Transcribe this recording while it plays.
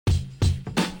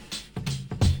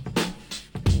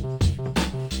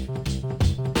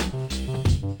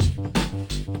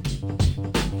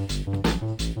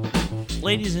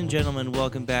Ladies and gentlemen,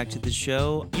 welcome back to the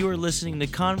show. You are listening to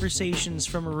Conversations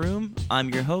from a Room. I'm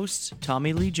your host,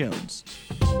 Tommy Lee Jones.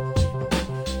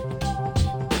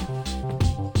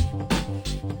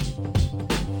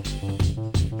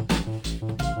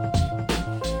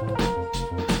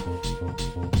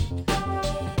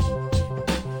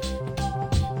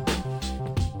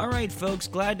 Alright folks,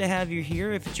 glad to have you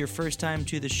here. If it's your first time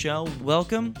to the show,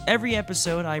 welcome. Every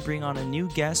episode I bring on a new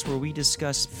guest where we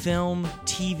discuss film,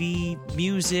 TV,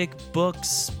 music,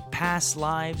 books, past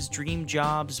lives, dream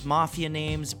jobs, mafia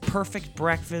names, perfect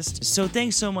breakfast. So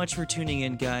thanks so much for tuning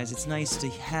in, guys. It's nice to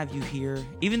have you here.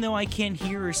 Even though I can't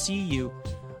hear or see you,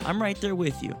 I'm right there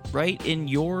with you, right in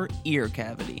your ear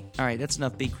cavity. All right, that's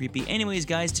enough being creepy. Anyways,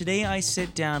 guys, today I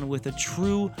sit down with a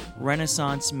true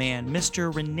Renaissance man,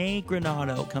 Mr. Rene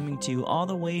Granado, coming to you all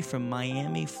the way from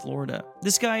Miami, Florida.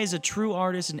 This guy is a true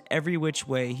artist in every which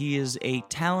way. He is a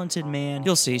talented man.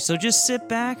 You'll see. So just sit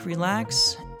back,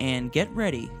 relax, and get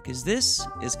ready, because this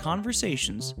is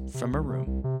Conversations from a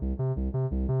Room.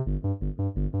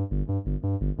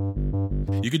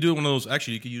 You could do one of those.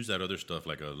 Actually, you could use that other stuff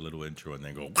like a little intro and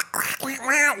then go,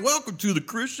 welcome to the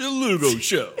Christian Lugo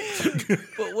Show.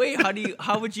 But wait,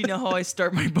 how would you know how I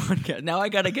start my podcast? Now I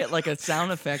got to get like a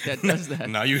sound effect that does that.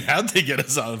 Now you have to get a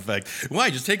sound effect.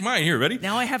 Why? Just take mine here. Ready?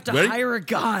 Now I have to Ready? hire a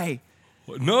guy.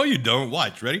 No, you don't.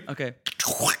 Watch. Ready? Okay.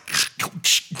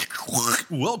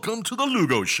 Welcome to the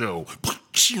Lugo Show.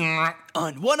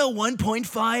 On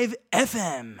 101.5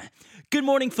 FM. Good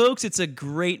morning, folks. It's a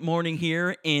great morning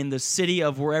here in the city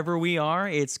of wherever we are.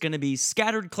 It's going to be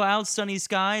scattered clouds, sunny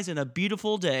skies, and a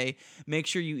beautiful day. Make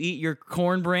sure you eat your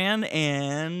corn bran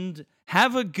and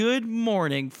have a good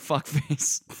morning,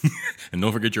 fuckface. And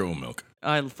don't forget your oat milk.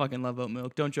 I fucking love oat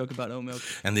milk. Don't joke about oat milk.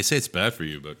 And they say it's bad for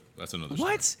you, but that's another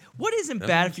story. What isn't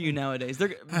bad for you nowadays?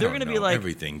 They're going to be like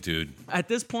everything, dude. At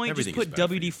this point, Everything just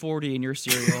put WD-40 in your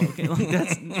cereal. Okay,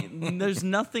 like there's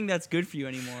nothing that's good for you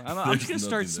anymore. I'm just gonna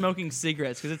start smoking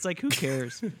cigarettes because it's like, who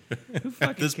cares? Who fucking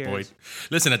At this cares? point,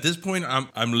 listen. At this point,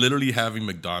 I'm literally having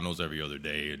McDonald's every other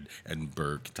day and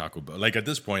Burke, Taco Bell. Like at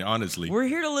this point, honestly, We're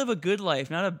here to live a good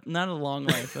life, not a long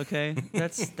life. Okay,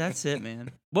 that's it, man.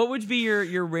 What would be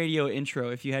your radio intro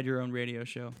if you had your own radio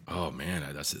show? oh man,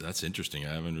 that's interesting.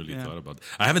 I haven't really thought about that.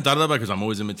 I haven't thought about it because I'm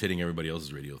always imitating everybody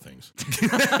else's radio things.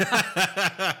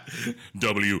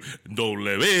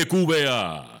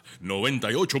 WWQBA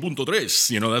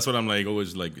 98.3. You know, that's what I'm like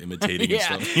always like imitating and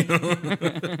stuff. You know?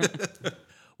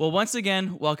 Well, once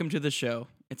again, welcome to the show.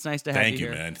 It's nice to have Thank you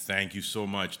you, here. man. Thank you so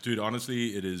much, dude.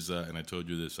 Honestly, it is, and I told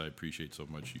you this. I appreciate so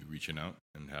much you reaching out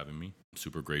and having me.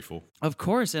 Super grateful. Of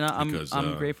course, and I'm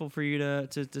grateful for you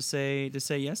to say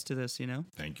yes to this. You know.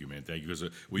 Thank you, man. Thank you. Because You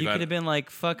could have been like,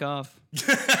 "Fuck off."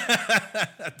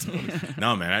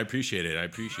 No, man. I appreciate it.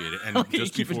 And Okay,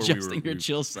 just keep before adjusting your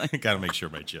chill sign. gotta make sure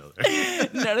my chill.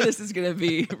 None of this is gonna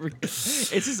be.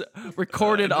 It's just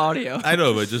recorded audio. I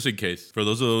know, but just in case, for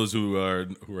those of those who are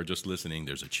just listening,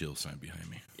 there's a chill sign behind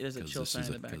me. There's a chill sign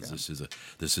in the background. Because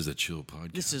this is a chill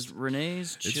podcast. This is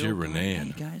Renee's chill. It's your Renee Hey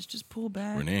and guys, just pull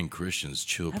back. Renee and Christian's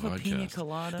chill Have podcast. a pina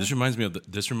colada. This reminds me of that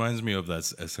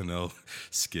SNL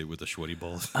skit with the sweaty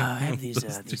balls. I have these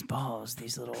balls,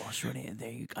 these little shorty.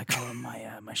 I call them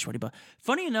my shorty ball.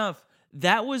 Funny enough,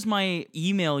 that was my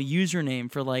email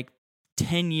username for like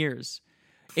 10 years.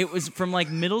 It was from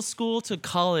like middle school to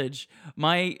college.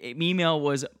 My email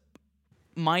was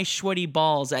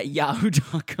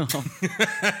mysweatyballs@yahoo.com.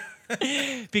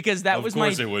 Because that was my...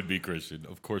 Of course it would be, Christian.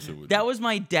 Of course it would That was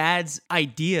my dad's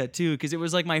idea, too, because it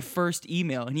was like my first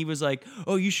email. And he was like,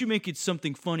 oh, you should make it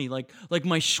something funny, like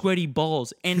my sweaty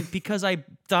balls. And because I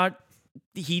thought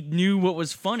he knew what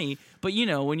was funny, but you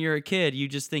know, when you're a kid, you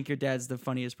just think your dad's the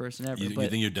funniest person ever. You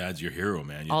think your dad's your hero,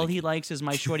 man. All he likes is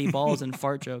my sweaty balls and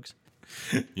fart jokes.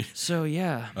 So,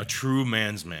 yeah. A true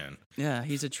man's man. Yeah,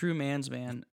 he's a true man's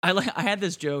man. I had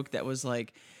this joke that was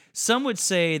like, some would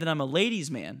say that I'm a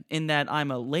ladies' man, in that I'm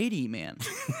a lady man.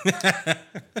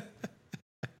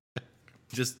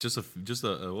 Just a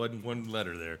one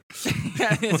letter there.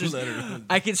 One letter.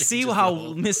 I can see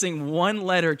how missing one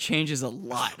letter changes a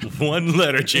lot. One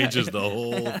letter changes the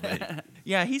whole thing.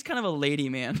 Yeah, he's kind of a lady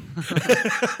man.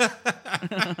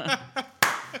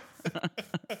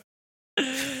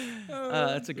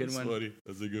 That's a good one. Funny.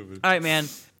 That's a good one. All right, man.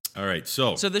 All right,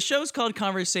 so the show's called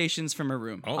Conversations from a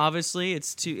Room. Oh. Obviously,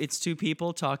 it's two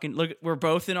people talking. Look, we're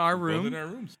both in our room. both in our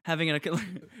rooms.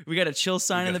 We got a chill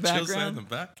sign in the background. Chill sign in the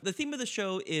back. The theme of the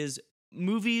show is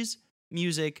movies,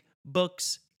 music,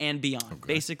 books, and beyond.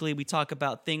 Okay. Basically, we talk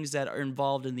about things that are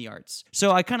involved in the arts.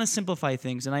 So I kind of simplify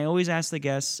things, and I always ask the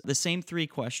guests the same three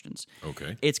questions.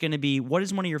 Okay. It's going to be, what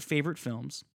is one of your favorite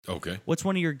films? Okay. What's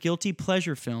one of your guilty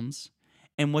pleasure films?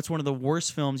 And what's one of the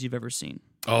worst films you've ever seen?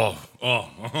 Oh,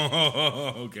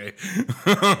 okay.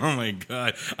 Oh my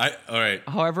God. All right.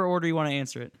 However order you want to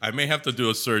answer it. I may have to do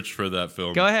a search for that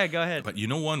film. Go ahead. But you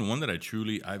know one that I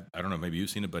don't know, maybe you've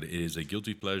seen it, but it is a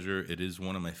guilty pleasure. It is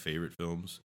one of my favorite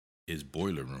films, is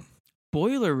Boiler Room.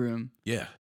 Boiler Room? Yeah.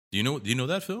 Do you know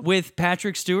that film? With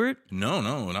Patrick Stewart? No,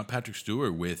 not Patrick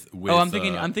Stewart. With I'm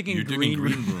thinking you're Green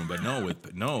Room, but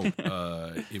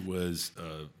it was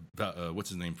what's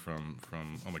his name from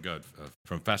oh my God,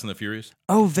 from Fast and the Furious.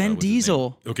 Oh, Vin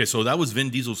Diesel. Okay, so that was Vin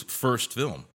Diesel's first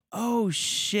film. Oh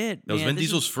shit! That was Vin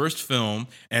Diesel's first film,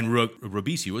 and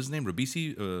Ribisi, what's his name?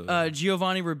 Ribisi?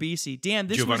 Giovanni Ribisi. Damn,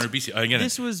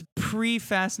 this was pre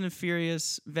Fast and the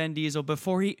Furious Vin Diesel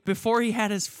before he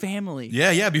had his family.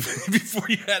 Yeah, before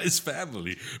he had his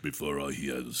family.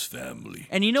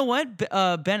 And you know what?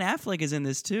 Ben Affleck is in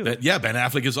this too. Ben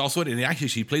Affleck is also in it, and actually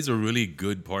she plays a really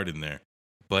good part in there.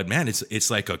 But man,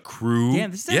 it's like a crew.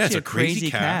 Damn, this is actually a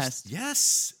crazy cast.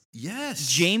 Yes.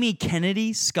 Jamie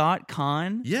Kennedy, Scott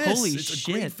Conn. Yes. Holy it's shit.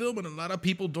 a great film, and a lot of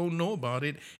people don't know about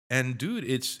it. And dude,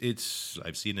 it's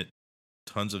I've seen it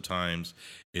tons of times.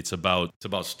 It's about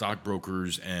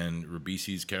stockbrokers, and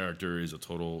Ribisi's character is a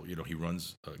total, he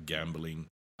runs a gambling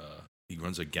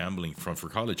firm for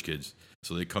college kids.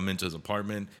 So they come into his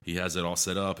apartment. He has it all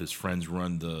set up. His friends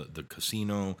run the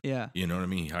casino. Yeah. You know what I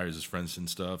mean? He hires his friends and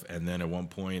stuff. And then at one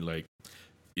point, like,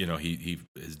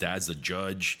 his dad's the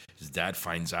judge. His dad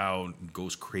finds out,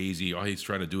 goes crazy. All he's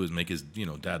trying to do is make his,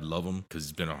 dad love him because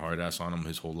he's been a hard ass on him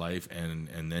his whole life.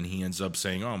 And then he ends up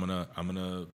saying, "Oh, I'm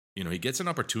gonna." He gets an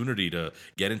opportunity to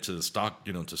get into the stock,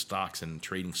 to stocks and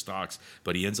trading stocks,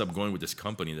 but he ends up going with this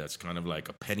company that's kind of like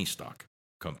a penny stock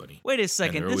company. Wait a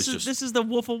second. This is the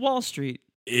Wolf of Wall Street.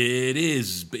 It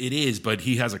is, but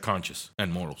he has a conscience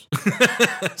and morals.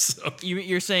 So,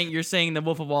 you're saying the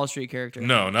Wolf of Wall Street character?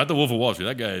 No, not the Wolf of Wall Street.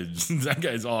 That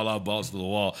guy's all out, balls to the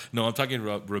wall. No, I'm talking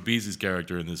about Ribisi's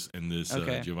character in this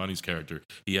okay. Giovanni's character.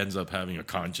 He ends up having a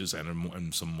conscience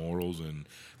and some morals,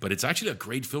 but it's actually a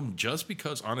great film just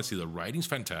because honestly the writing's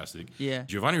fantastic. Yeah,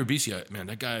 Giovanni Ribisi, man,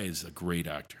 that guy is a great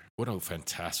actor. What a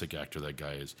fantastic actor that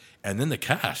guy is. And then the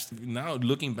cast. Now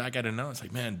looking back at it now, it's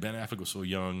like, man, Ben Affleck was so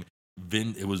young.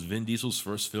 It was Vin Diesel's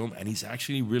first film, and he's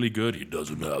actually really good. He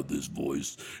doesn't have this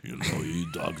voice,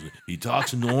 he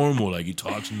talks normal,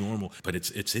 But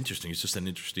it's interesting. It's just an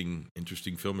interesting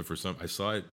film. And for some, I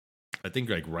saw it, I think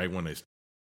like right when I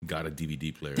got a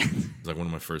DVD player. It was like one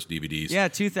of my first DVDs. Yeah,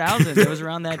 2000. It was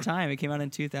around that time. It came out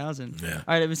in 2000. Yeah. All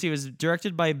right, let me see. It was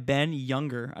directed by Ben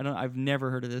Younger. I've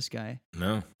never heard of this guy.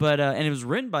 No. But and it was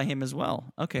written by him as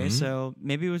well. Okay, so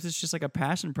maybe it was just like a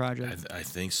passion project. I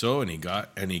think so. And he got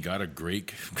a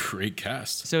great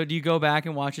cast. So do you go back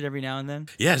and watch it every now and then?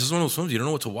 Yeah, it's just one of those films you don't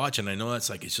know what to watch, and I know it's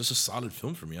just a solid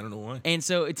film for me. I don't know why. And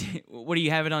so, what do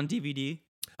you have it on DVD?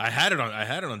 I had it on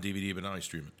DVD, but now I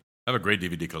stream it. I have a great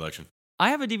DVD collection. I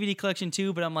have a DVD collection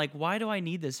too, but I'm like, why do I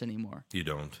need this anymore? You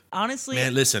don't. Honestly,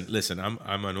 man. Listen.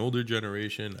 I'm an older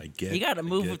generation. I get. You got to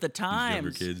move with the times.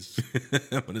 Younger kids.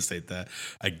 I'm gonna say that.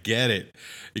 I get it.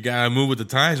 You gotta move with the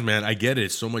times, man. I get it.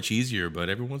 It's so much easier. But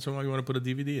every once in a while, you want to put a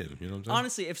DVD in. You know what I'm saying?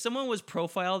 Honestly, if someone was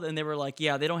profiled and they were like,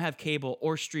 yeah, they don't have cable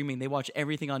or streaming, they watch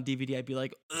everything on DVD, I'd be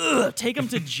like, ugh, take them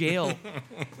to jail.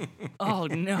 Oh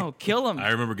no, kill them. I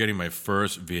remember getting my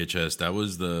first VHS. That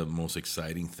was the most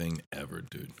exciting thing ever,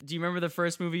 dude. Do you remember the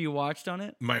first movie you watched on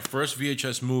it? My first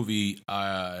VHS movie,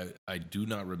 I do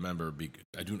not remember.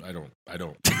 I don't.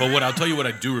 But I'll tell you what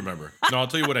I do remember. No, I'll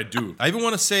tell you what I do. I even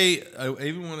want to say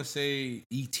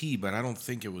E.T., but I don't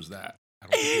think it was that.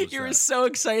 You were so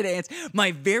excited to answer.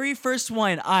 My very first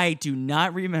one, I do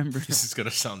not remember. This is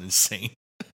gonna sound insane.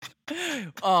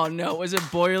 Oh no, was it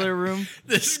Boiler Room?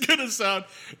 It's gonna sound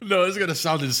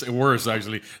worse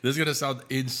actually. This is gonna sound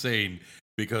insane.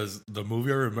 Because the movie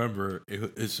I remember,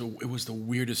 it was the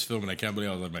weirdest film, and I can't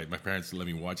believe I was like, my parents let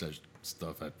me watch that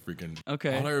stuff at freaking.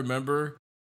 Okay. All I remember,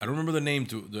 I don't remember the name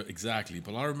exactly,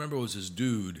 but all I remember was this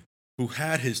dude who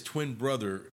had his twin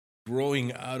brother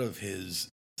growing out of his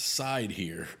side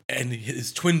here, and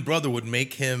his twin brother would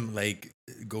make him like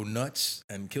go nuts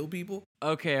and kill people.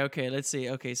 Okay. Let's see.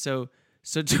 Okay, so.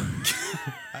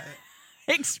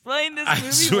 Explain this movie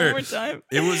I swear, one more time.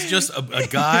 It was just a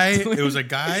guy. It was a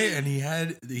guy, and he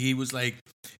had this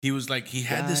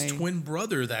twin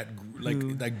brother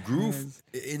that grew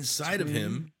inside of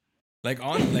him, like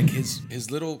on like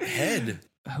his little head.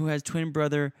 Who has twin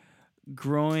brother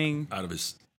growing out of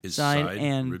his side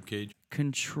and rib cage,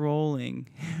 controlling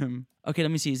him. Okay,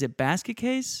 let me see. Is it basket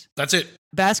case? That's it.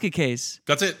 Basket case.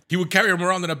 That's it. He would carry him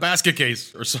around in a basket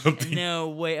case or something. No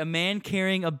way. A man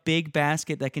carrying a big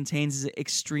basket that contains his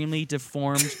extremely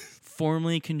deformed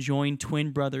formerly conjoined twin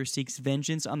brother seeks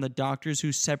vengeance on the doctors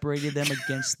who separated them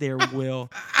against their will.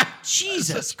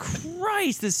 Jesus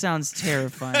Christ, this sounds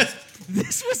terrifying.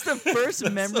 This was the first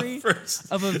memory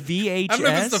of a VHS. I don't know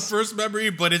if it's the first memory,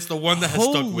 but it's the one that has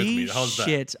stuck with me. How's that?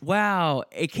 Shit. Wow.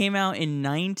 It came out in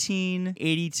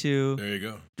 1982. There you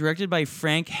go. Directed by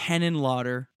Frank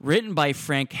Henenlotter. Written by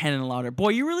Frank Henenlotter. Boy,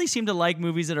 you really seem to like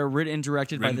movies that are written and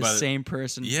directed by the same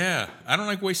person. Yeah. I don't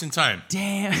like wasting time.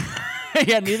 Damn.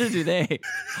 Yeah, neither do they.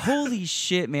 Holy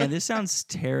shit, man. This sounds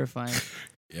terrifying.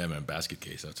 Yeah, man, Basket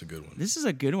Case. That's a good one. This is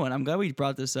a good one. I'm glad we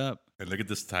brought this up. And look at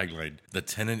this tagline. The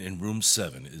tenant in room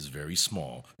 7 is very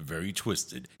small, very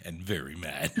twisted, and very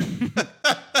mad.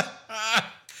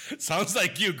 Sounds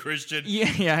like you, Christian.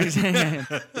 Yeah.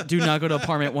 Do not go to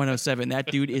apartment 107. That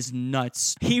dude is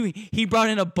nuts. He brought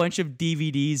in a bunch of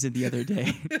DVDs in the other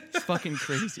day. It's fucking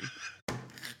crazy.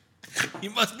 He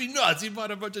must be nuts. He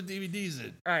bought a bunch of DVDs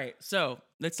in. All right, so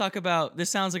let's talk about, this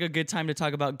sounds like a good time to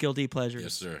talk about guilty pleasures.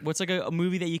 Yes, sir. What's like a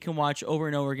movie that you can watch over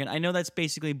and over again? I know that's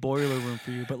basically boiler room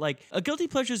for you, but like a guilty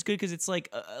pleasure is good because it's like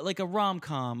a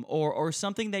rom-com or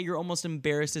something that you're almost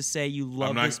embarrassed to say you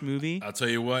love this movie. I'll tell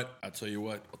you what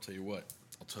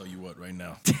right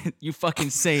now. You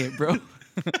fucking say it, bro.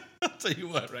 I'll tell you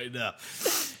what right now.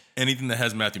 Anything that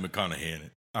has Matthew McConaughey in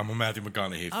it. I'm a Matthew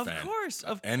McConaughey fan. Of course.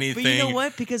 Anything. But you know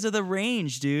what? Because of the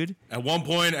range, dude. At one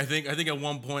point, I think at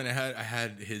one point I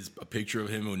had a picture of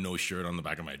him with no shirt on the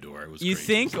back of my door. It was you crazy.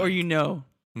 think or you know?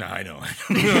 Nah, I know.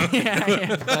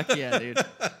 yeah. Fuck yeah, dude.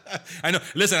 I know.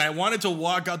 Listen, I wanted to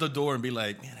walk out the door and be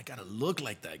like, man, I gotta look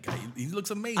like that guy. He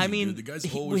looks amazing. I mean, dude. The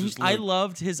guy's always just I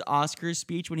loved his Oscar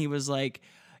speech when he was like,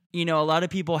 you know, a lot of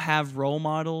people have role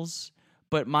models,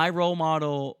 but my role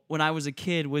model when I was a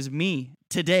kid was me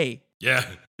today. Yeah.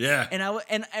 And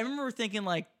I remember thinking,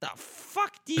 like, the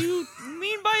fuck do you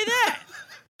mean by that?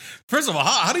 First of all,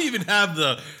 how do you even have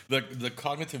the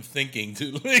cognitive thinking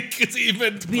to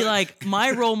be like, my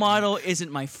role model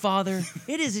isn't my father.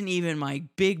 It isn't even my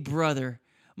big brother.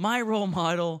 My role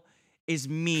model is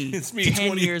me. It's me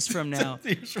 10 years from now.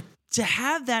 To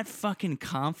have that fucking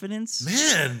confidence.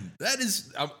 Man, that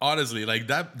is honestly like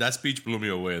that speech blew me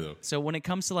away though. So when it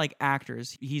comes to like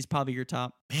actors, he's probably your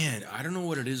top. Man, I don't know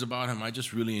what it is about him. I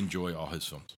just really enjoy all his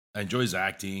films. I enjoy his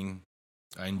acting.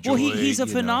 I enjoy. Well, he's a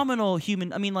phenomenal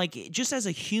human. I mean, like just as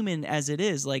a human as it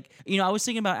is, like, you know, I was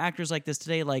thinking about actors like this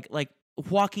today, like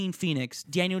Joaquin Phoenix,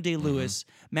 Daniel Day-Lewis,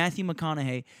 Matthew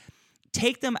McConaughey.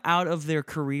 Take them out of their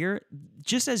career,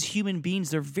 just as human beings,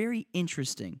 they're very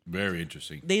interesting. Very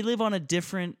interesting. They live on a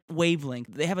different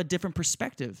wavelength. They have a different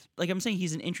perspective. Like I'm saying,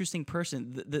 he's an interesting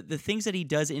person. The things that he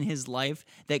does in his life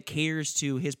that caters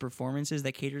to his performances,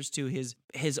 that caters to his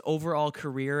overall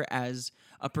career as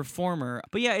a performer.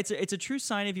 But yeah, it's a true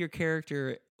sign of your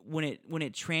character when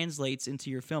it translates into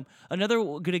your film.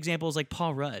 Another good example is like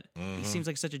Paul Rudd. He seems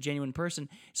like such a genuine person.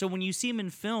 So when you see him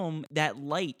in film, that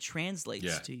light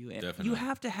translates to you. And definitely. you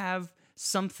have to have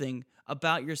something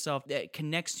about yourself that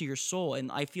connects to your soul.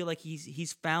 And I feel like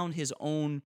he's found his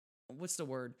own, what's the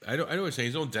word? I don't want to say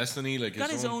his own destiny. Like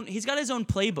he's got his own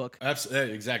playbook.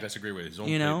 Exactly, that's a great way. His own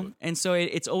playbook. And so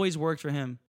it's always worked for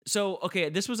him. So, okay,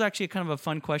 this was actually kind of a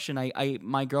fun question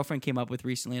my girlfriend came up with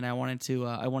recently, and I wanted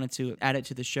to add it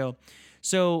to the show.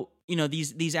 So, you know,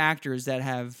 these actors that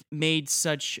have made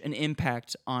such an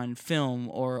impact on film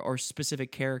or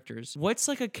specific characters. What's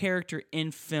like a character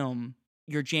in film,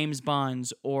 your James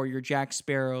Bonds or your Jack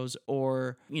Sparrows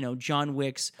or, you know, John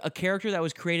Wicks, a character that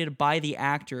was created by the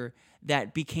actor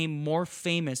that became more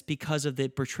famous because of the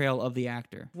portrayal of the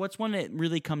actor? What's one that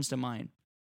really comes to mind?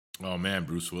 Oh, man,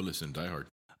 Bruce Willis in Die Hard.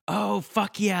 Oh,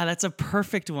 fuck yeah, that's a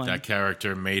perfect one. That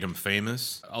character made him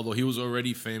famous. Although he was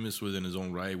already famous within his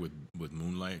own right with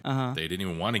Moonlight. They didn't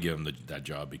even want to give him that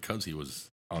job because he was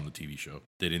on the TV show.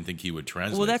 They didn't think he would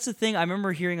translate. Well, that's the thing. I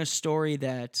remember hearing a story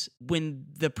that when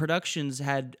the productions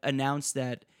had announced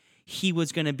that he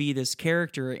was going to be this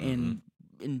character in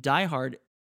Die Hard,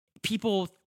 people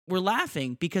were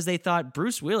laughing because they thought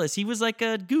Bruce Willis, he was like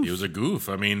a goof. He was a goof.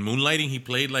 I mean, Moonlighting, he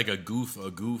played like a goof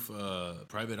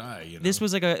Private Eye. You know? This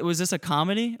was was this a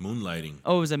comedy? Moonlighting.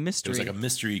 Oh, it was a mystery. It was like a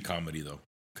mystery comedy though,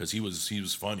 because he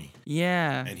was funny.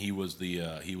 Yeah. And he was the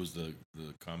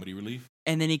comedy relief.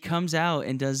 And then he comes out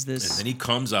and does this. And then he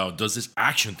comes out, does this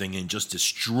action thing, and just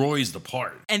destroys the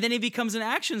part. And then he becomes an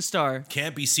action star.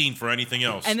 Can't be seen for anything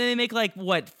else. And then they make like,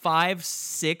 what, 5,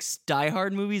 6 Die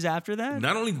Hard movies after that?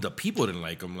 Not only the people didn't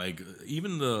like him, like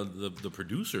even the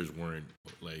producers weren't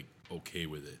like okay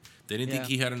with it. They didn't think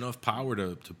he had enough power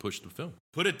to push the film.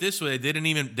 Put it this way, they didn't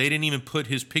even put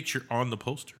his picture on the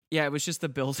poster. Yeah, it was just the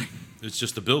building. It's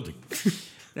just the building.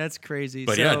 That's crazy.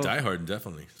 But so, yeah, Die Hard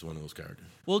definitely is one of those characters.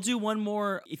 We'll do one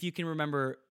more if you can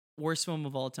remember. Worst film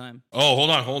of all time. Oh,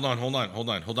 hold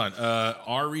on.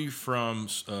 Ari from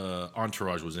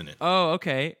Entourage was in it. Oh,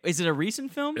 okay. Is it a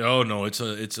recent film? Oh no, it's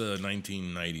a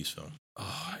 1990s film.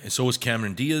 Oh, and so was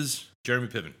Cameron Diaz, Jeremy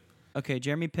Piven. Okay,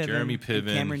 Jeremy Piven. And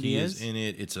Cameron he Diaz is in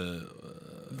it. It's a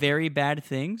Very Bad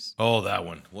Things. Oh, that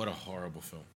one. What a horrible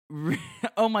film.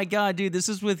 Oh my god, dude! This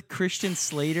is with Christian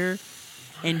Slater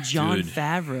and Jon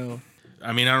Favreau.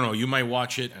 I mean, I don't know. You might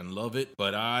watch it and love it,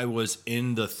 but I was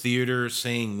in the theater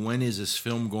saying, when is this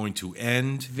film going to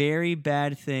end? Very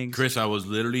Bad Things. Chris, I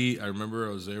remember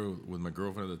I was there with my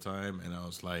girlfriend at the time, and I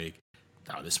was like,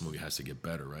 oh, this movie has to get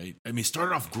better, right? I mean, it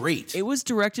started off great. It was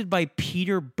directed by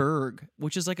Peter Berg,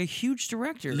 which is like a huge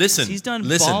director. Listen. He's done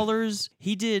Ballers.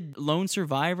 He did Lone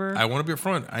Survivor. I want to be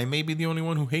upfront. I may be the only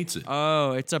one who hates it.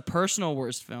 Oh, it's a personal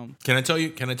worst film. Can I tell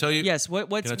you? Yes. What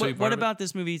about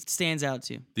this movie stands out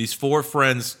to you? These four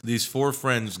friends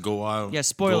go out. Yeah,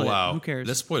 spoil it. Out. Who cares?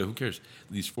 Let's spoil it. Who cares?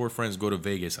 These four friends go to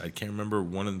Vegas. I can't remember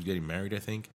one of them getting married, I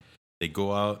think. They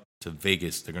go out to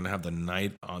Vegas. They're going to have the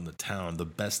night on the town. The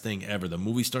best thing ever. The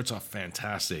movie starts off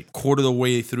fantastic. Quarter of the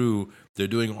way through, they're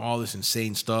doing all this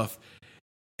insane stuff,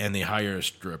 and they hire a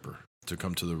stripper to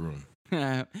come to the room.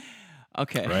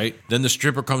 Okay. Right? Then the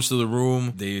stripper comes to the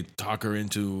room. They talk her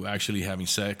into actually having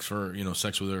sex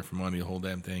with her for money, the whole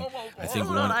damn thing.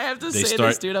 I have to say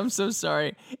this, dude. I'm so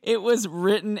sorry. It was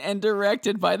written and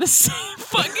directed by the same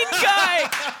fucking guy.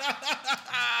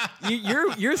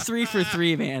 You're 3 for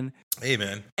 3, man. Hey,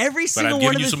 man. Every single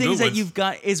one of the things that you've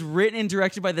got is written and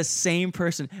directed by the same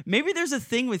person. Maybe there's a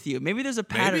thing with you. Maybe there's a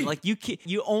pattern. Like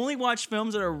you only watch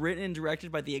films that are written and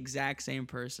directed by the exact same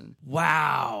person.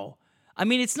 Wow. I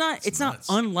mean, it's not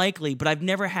unlikely, but I've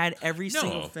never had every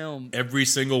single film. Every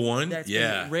single one? That's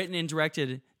been written and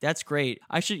directed. That's great.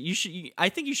 I think you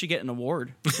should get an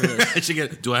award for this. I should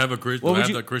get. Do I have a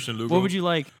Christian Lugo? What would you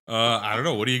like? I don't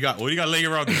know. What do you got? What do you got laying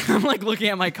around there? I'm like looking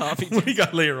at my coffee. What do you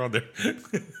got laying around there?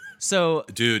 So,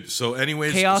 dude. So,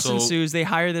 anyways, chaos ensues. They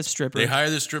hire this stripper.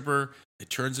 It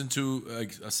turns into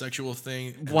a sexual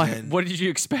thing. What did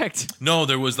you expect? No,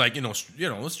 there was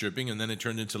stripping, and then it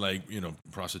turned into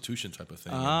prostitution type of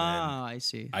thing. I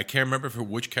see. I can't remember for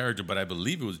which character, but I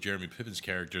believe it was Jeremy Piven's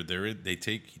character. He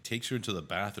takes her into the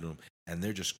bathroom, and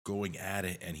they're just going at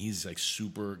it, and he's like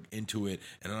super into it.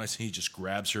 And then he just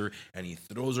grabs her and he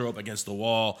throws her up against the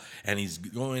wall, and he's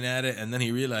going at it, and then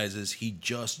he realizes he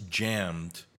just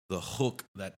jammed the hook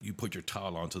that you put your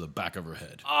towel onto the back of her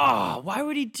head. Oh, why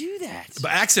would he do that?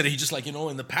 By accident, he just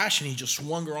in the passion, he just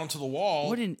swung her onto the wall.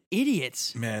 What an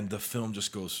idiot. Man, the film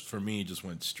just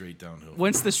went straight downhill.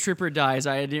 Once the stripper dies,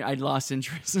 I lost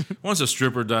interest. Once the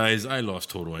stripper dies, I lost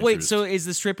total interest. Wait, so is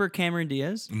the stripper Cameron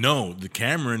Diaz? No, the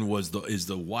Cameron is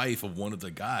the wife of one of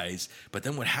the guys. But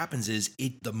then what happens is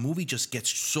the movie just gets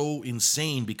so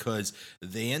insane because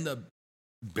they end up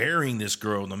burying this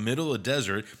girl in the middle of the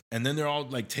desert, and then they're all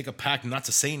take a pact not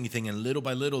to say anything, and little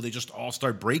by little they just all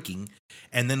start breaking,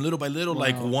 and then little by little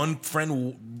one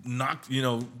friend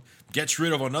gets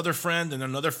rid of another friend, and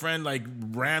another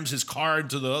friend rams his car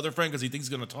into the other friend because he thinks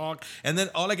he's gonna talk, and then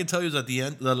all I can tell you is at the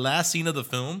end, the last scene of the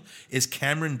film is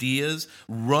Cameron Diaz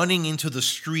running into the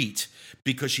street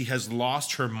because she has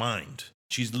lost her mind.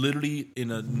 She's literally in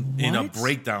a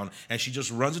breakdown, and she just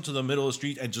runs into the middle of the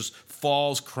street and just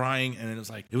falls crying. And it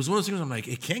was one of those things. I'm like,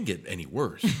 it can't get any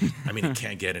worse. I mean, it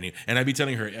can't get any. And I'd be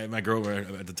telling her, my girl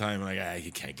at the time,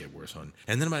 it can't get worse, hon.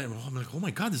 And then I'm like, oh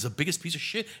my god, this is the biggest piece of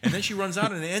shit. And then she runs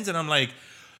out and it ends, and I'm like,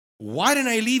 why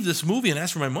didn't I leave this movie and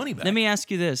ask for my money back? Let me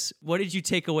ask you this: what did you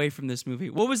take away from this movie?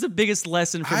 What was the biggest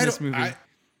lesson from this movie?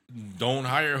 Don't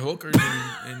hire hookers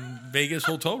in Vegas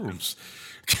hotel rooms.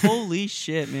 Holy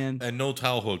shit, man. And no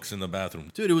towel hooks in the bathroom.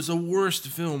 Dude, it was the worst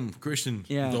film, Christian.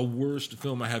 Yeah. The worst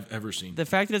film I have ever seen. The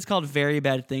fact that it's called Very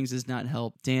Bad Things does not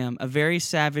help. Damn. A very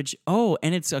savage... Oh,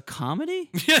 and it's a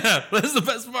comedy? Yeah, that's the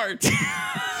best part.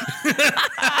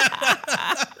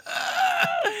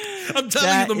 I'm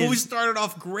telling you, the movie started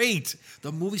off great.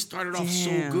 The movie started off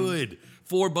so good.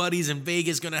 4 buddies in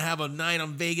Vegas gonna have a night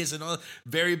on Vegas and all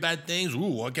very bad things. Ooh,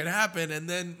 what can happen? And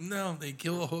then no, they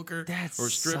kill a hooker or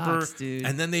stripper, sucks, dude.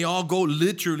 And then they all go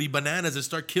literally bananas and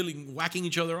start whacking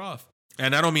each other off.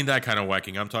 And I don't mean that kind of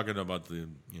whacking. I'm talking about the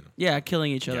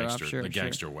killing each other off. Sure, the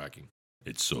gangster whacking.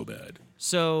 It's so bad.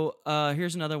 So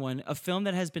here's another one: a film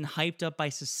that has been hyped up by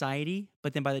society,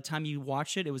 but then by the time you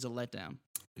watch it, it was a letdown.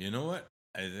 You know what?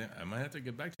 I might have to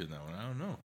get back to that one. I don't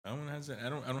know. I don't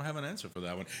have an answer for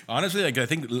that one. Honestly, I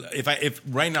think if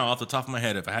right now off the top of my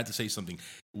head, if I had to say something,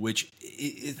 which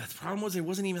the problem was it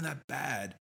wasn't even that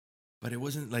bad, but it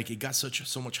wasn't like it got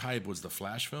so much hype. Was the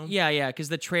Flash film? Yeah, because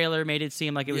the trailer made it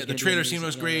seem like it was. Yeah, the trailer seemed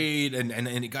was great, and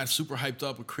it got super hyped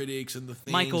up with critics and the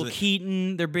things. Michael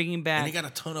Keaton, they're bringing back. And they got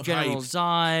a ton of General hype.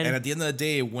 Zod. And at the end of the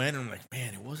day, it went, and I'm like,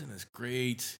 man, it wasn't as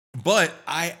great. But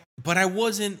I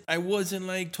wasn't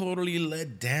like totally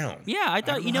let down. Yeah, I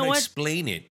thought, you know what? Explain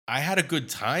it. I had a good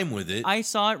time with it. I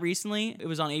saw it recently. It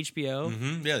was on HBO.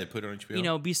 Mm-hmm. Yeah, they put it on HBO. You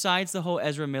know, besides the whole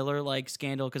Ezra Miller like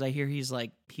scandal, because I hear he's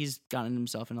gotten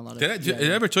himself in a lot of. Did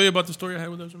I ever tell you about the story I had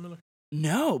with Ezra Miller?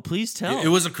 No, please tell. It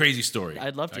was a crazy story.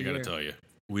 I'd love to. I gotta tell you.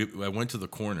 I went to the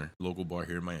Corner, local bar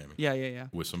here in Miami. Yeah.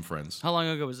 With some friends. How long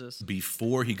ago was this?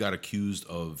 Before he got accused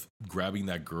of grabbing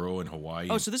that girl in Hawaii.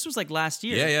 Oh, so this was like last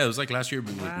year. Yeah, it was like last year.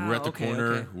 Wow, we were at the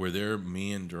Corner. Okay. We're there,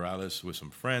 me and Doralis with some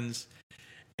friends.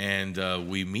 And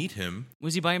we meet him.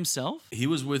 Was he by himself? He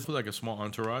was with like a small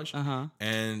entourage. Uh-huh.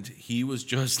 And he was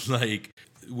just like,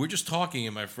 we're just talking,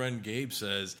 and my friend Gabe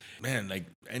says, man, like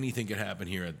anything could happen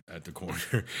here at the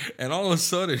Corner. And all of a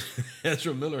sudden,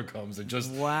 Ezra Miller comes and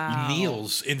just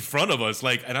kneels in front of us.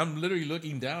 Like, and I'm literally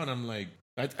looking down. I'm like,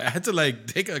 I had to like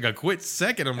take like a quick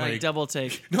second. I'm like double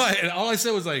take. No, and all I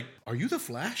said was like, "Are you the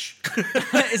Flash?"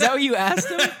 Is that what you asked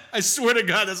him? I swear to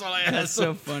God, that's all I asked. That's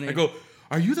so funny. I go,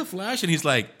 "Are you the Flash?" And he's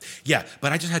like, "Yeah,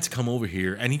 but I just had to come over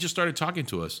here." And he just started talking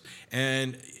to us,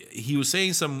 and he was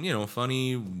saying some,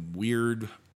 funny, weird,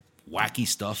 wacky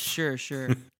stuff. Sure.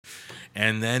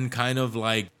 And then kind of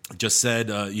like just said,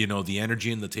 the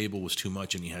energy in the table was too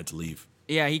much, and he had to leave.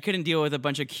 Yeah, he couldn't deal with a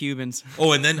bunch of Cubans.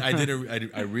 Oh, and then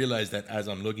I realized that as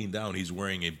I'm looking down, he's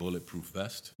wearing a bulletproof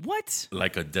vest. What?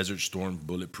 Like a Desert Storm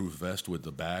bulletproof vest with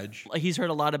the badge. He's heard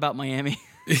a lot about Miami.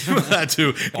 That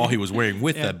too. All he was wearing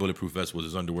with that bulletproof vest was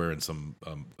his underwear and some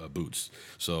boots.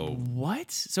 So what?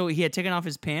 So he had taken off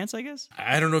his pants, I guess?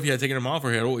 I don't know if he had taken them off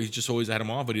or he just always had them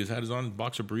off, but he had his on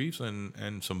boxer briefs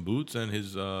and some boots and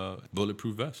his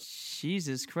bulletproof vest.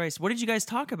 Jesus Christ. What did you guys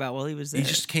talk about while he was there? He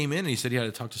just came in and he said he had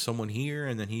to talk to someone here,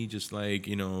 and then he just like,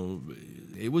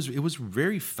 it was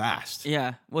very fast.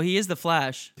 Yeah. Well, he is the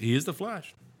Flash. He is the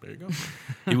Flash. There you go.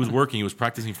 He was working. He was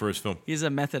practicing for his film. He's a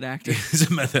method actor. He's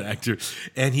a method actor.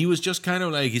 And he was just kind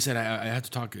of like, he said, I have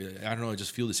to talk. I don't know. I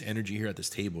just feel this energy here at this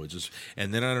table.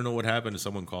 And then I don't know what happened. And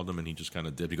someone called him and he just kind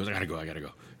of dipped. He goes, I gotta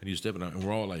go. And he just dipped. And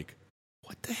we're all like,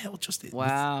 what the hell just did?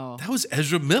 Wow. That was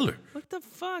Ezra Miller. What the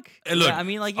fuck? And look,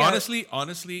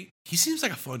 honestly, he seems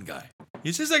like a fun guy.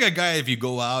 He seems like a guy, if you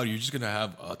go out, you're just going to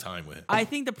have a time with him. I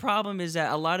think the problem is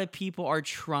that a lot of people are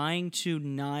trying to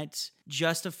not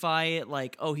justify it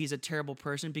like, oh, he's a terrible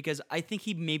person, because I think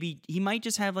he might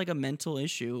just have like a mental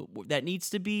issue that needs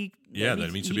to be... that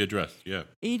needs to be addressed. Yeah.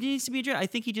 It needs to be addressed. I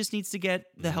think he just needs to get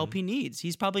the help he needs.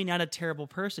 He's probably not a terrible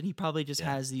person. He probably just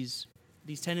has these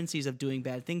tendencies of doing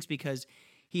bad things because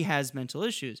he has mental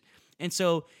issues. And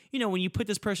so, when you put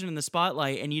this person in the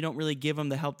spotlight and you don't really give them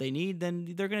the help they need,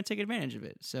 then they're going to take advantage of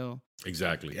it. So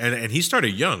exactly. And he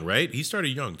started young, right? He started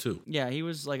young too. Yeah, he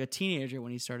was like a teenager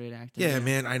when he started acting. Yeah,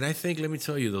 man. And I think, let me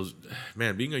tell you,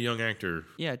 being a young actor.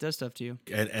 Yeah, it does stuff to you.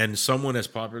 And someone as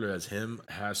popular as him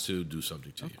has to do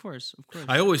something to you. Of course.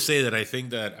 I always say that I think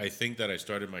that I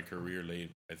started my career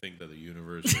late. I think that the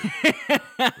universe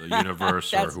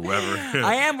or whoever.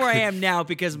 I am where I am now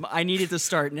because I needed to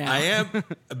start now. I am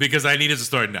because I needed to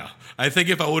start now. I think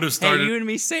if I would have started, hey, you and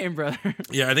me, same brother.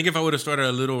 Yeah, I think if I would have started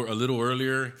a little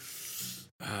earlier,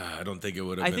 I don't think it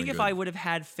would have. I think if I would have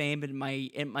had fame in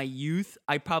my youth,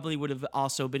 I probably would have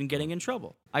also been getting in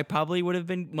trouble. I probably would have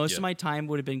been most of my time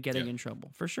would have been getting in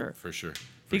trouble for sure.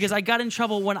 Because I got in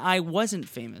trouble when I wasn't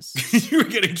famous. You were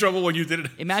getting in trouble when you did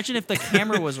it. Imagine if the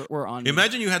camera were on me.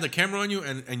 Imagine you had the camera on you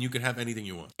and you could have anything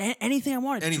you want. Anything I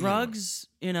wanted. Anything drugs,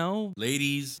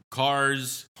 ladies,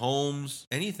 cars, homes,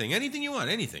 anything you want,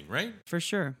 anything, right? For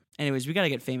sure. Anyways, we got to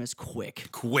get famous quick.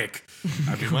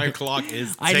 I mean, my clock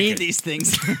is ticking. I need these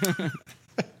things.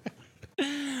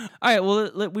 All right,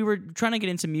 well, we were trying to get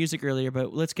into music earlier,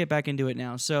 but let's get back into it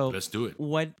now. So let's do it.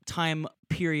 What time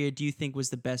period do you think was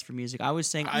the best for music? I was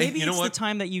saying maybe it's the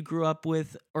time that you grew up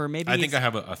with, or maybe I think I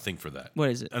have a thing for that. What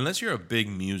is it? Unless you're a big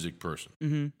music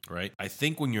person, right? I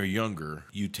think when you're younger,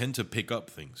 you tend to pick up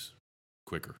things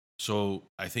quicker. So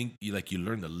I think you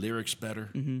learn the lyrics better.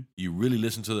 You really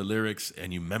listen to the lyrics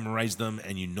and you memorize them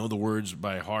and you know the words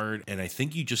by heart. And I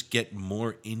think you just get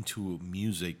more into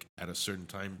music at a certain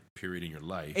time period in your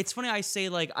life. It's funny I say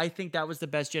I think that was the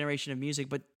best generation of music,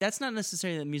 but that's not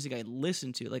necessarily the music I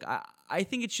listen to. I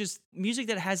think it's just music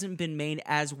that hasn't been made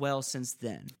as well since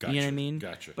then. Gotcha, you know what I mean?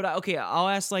 Gotcha. But okay, I'll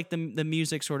ask the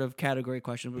music sort of category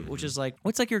question, which is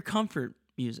what's your comfort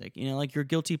music? You know, like your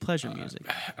guilty pleasure music.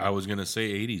 I was gonna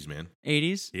say 80s, man.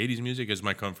 80s? 80s music is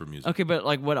my comfort music. Okay, but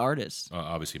like what artists?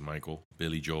 Obviously Michael,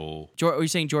 Billy Joel, Are you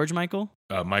saying George Michael?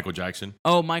 Michael Jackson.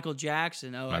 Oh, Michael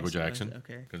Jackson. Oh, Michael Jackson.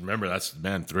 Okay. Because remember, that's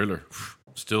Thriller.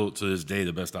 Still to this day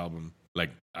the best album.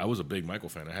 Like I was a big Michael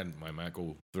fan. I had my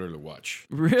Michael Thriller watch.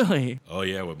 Really? Oh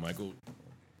yeah, with Michael.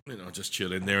 Just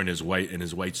chilling there in his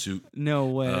white suit. No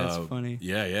way, that's funny.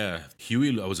 Yeah.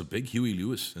 Huey, I was a big Huey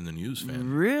Lewis in the News fan.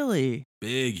 Really?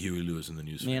 Big Huey Lewis in the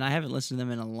News fan. Man, I haven't listened to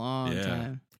them in a long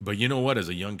time. But you know what? As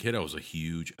a young kid, I was a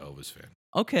huge Elvis fan.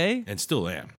 Okay. And still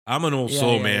am. I'm an old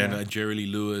soul, man. Jerry Lee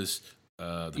Lewis,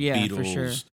 the Beatles. For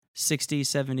sure. 60s,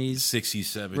 70s.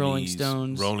 60s,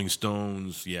 70s. Rolling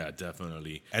Stones. Yeah,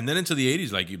 definitely. And then into the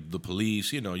 80s, like the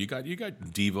Police, you got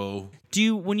Devo.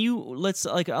 When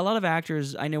a lot of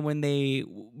actors, I know when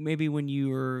you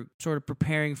were sort of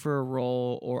preparing for a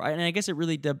role, and I guess it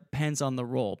really depends on the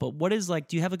role, but what is do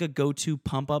you have like a go-to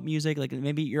pump up music? Like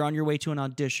maybe you're on your way to an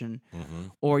audition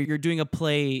or you're doing a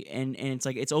play and it's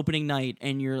like it's opening night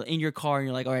and you're in your car and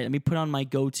you're like, all right, let me put on my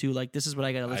go-to, like this is what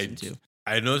I got to listen to.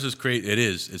 I know this is crazy. It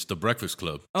is. It's the Breakfast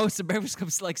Club. Oh, it's the Breakfast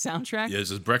Club's like soundtrack? Yeah, it's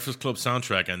the Breakfast Club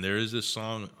soundtrack, and there is this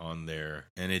song on there,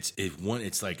 and it's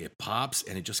like it pops,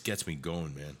 and it just gets me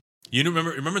going, man. You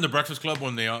remember the Breakfast Club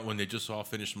when they just all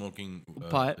finished smoking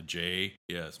pot? The J,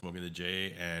 smoking the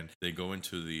J, and they go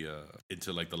into the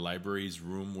like the library's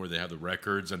room where they have the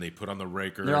records, and they put on the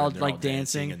record. They're all like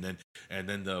dancing, and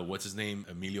then the what's his name,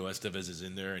 Emilio Estevez is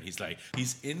in there, and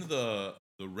he's in the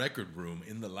record room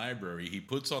in the library. He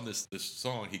puts on this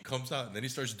song. He comes out and then he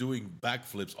starts doing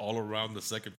backflips all around the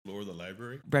second floor of the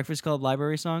library. Breakfast Club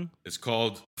library song? It's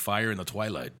called Fire in the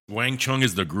Twilight. Wang Chung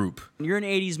is the group. You're an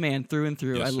 80s man through and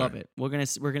through. Yes, I love it. We're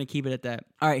gonna keep it at that.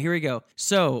 All right, here we go.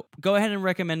 So go ahead and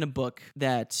recommend a book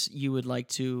that you would like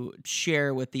to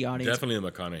share with the audience. Definitely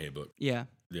a McConaughey book. Yeah.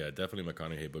 Yeah, definitely a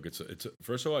McConaughey book. It's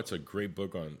first of all, it's a great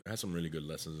book it has some really good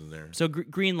lessons in there. So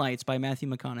Green Lights by Matthew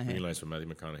McConaughey. Green Lights by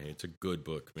Matthew McConaughey. It's a good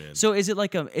book, man. So is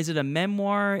it a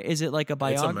memoir? Is it like a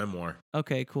biography? It's a memoir.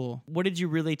 Okay, cool. What did you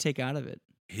really take out of it?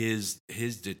 His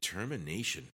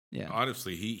determination. Yeah.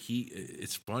 Honestly, he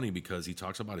it's funny because he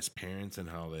talks about his parents and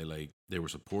how they were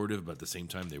supportive, but at the same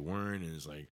time they weren't, and it's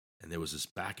like. And there was this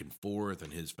back and forth,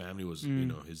 and his family was,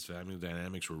 his family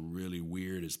dynamics were really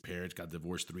weird. His parents got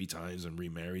divorced 3 times and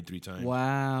remarried 3 times.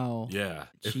 Wow. Yeah.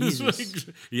 Jesus.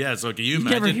 Yeah, so can you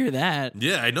imagine? Never hear that.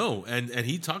 Yeah, I know. And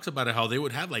he talks about it, how they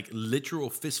would have like literal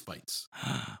fist fights.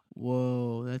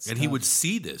 Whoa, that's And tough. he would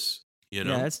see this. Yeah,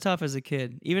 that's tough as a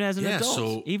kid. Even as an adult.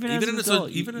 So even as an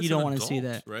adult, you don't want to see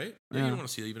that. Right? Yeah, you don't want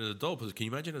to see it even as an adult. But can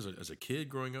you imagine as a kid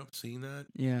growing up seeing that?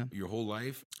 Yeah. Your whole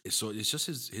life? So it's just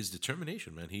his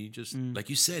determination, man. He just, like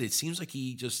you said, it seems like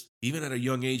he just, even at a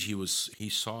young age, he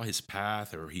saw his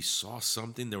path or he saw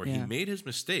something there where he made his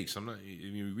mistakes.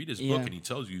 You read his book and he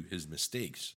tells you his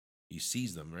mistakes. He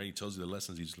sees them, right? He tells you the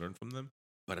lessons he's learned from them.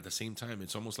 But at the same time,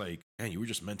 it's almost like, man, you were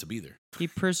just meant to be there. He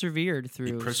persevered through.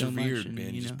 He persevered, so much,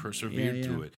 man. He just persevered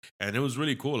through it, and it was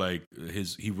really cool. Like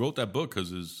he wrote that book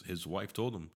because his wife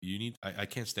told him, I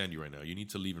can't stand you right now. You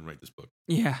need to leave and write this book.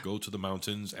 Yeah, go to the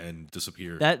mountains and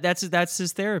disappear. That's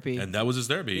his therapy, and that was his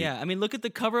therapy. Yeah, I mean, look at the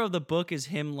cover of the book. Is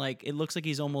him like it looks like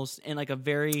he's almost in like a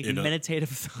very meditative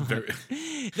thought.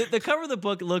 The cover of the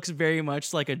book looks very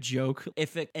much like a joke.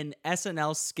 If an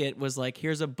SNL skit was like,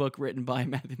 here's a book written by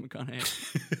Matthew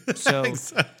McConaughey. So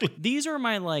exactly. These are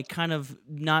my like kind of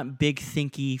not big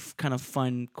thinky kind of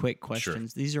fun quick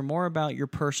questions. Sure. These are more about your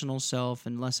personal self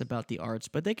and less about the arts,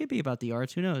 but they could be about the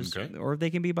arts, who knows? Okay. Or they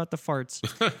can be about the farts.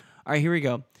 All right, here we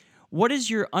go. What is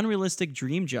your unrealistic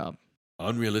dream job?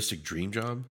 Unrealistic dream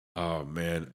job? Oh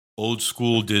man, old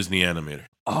school Disney animator.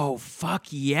 Oh, fuck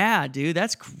yeah, dude.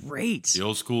 That's great. The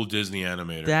old school Disney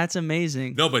animator. That's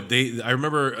amazing. No, but I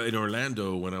remember in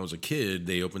Orlando when I was a kid,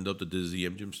 they opened up the Disney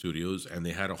MGM Studios and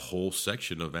they had a whole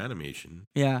section of animation.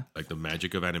 Yeah. Like the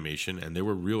magic of animation. And there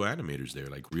were real animators there,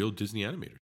 like real Disney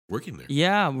animators working there.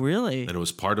 Yeah, really. And it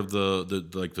was part of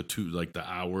the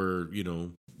hour,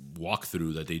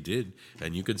 walkthrough that they did,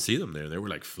 and you could see them there. They were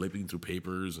like flipping through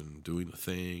papers and doing the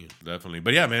thing. Definitely.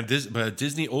 But yeah, man,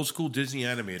 Disney, old school Disney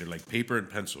animator, like paper and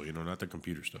pencil, not the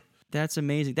computer stuff. That's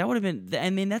amazing. That would have been, I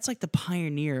mean, that's like the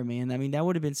pioneer, man. I mean, that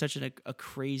would have been such a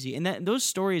crazy, and those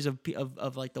stories of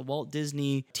like the Walt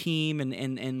Disney team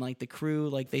and like the crew,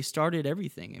 like they started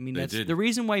everything. I mean, that's the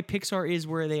reason why Pixar is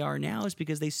where they are now is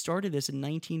because they started this in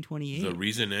 1928. The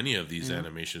reason any of these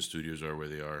animation studios are where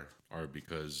they are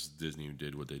because Disney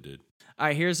did what they did. All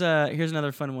right, here's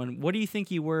another fun one. What do you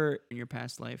think you were in your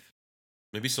past life?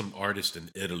 Maybe some artist in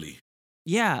Italy.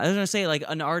 Yeah, I was gonna say like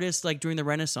an artist like during the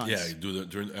Renaissance. Yeah,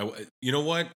 you know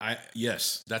what?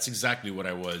 Yes, that's exactly what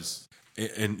I was.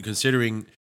 And considering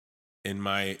in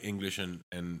my English and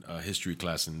history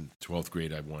class in 12th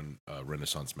grade, I won a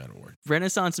Renaissance Man Award.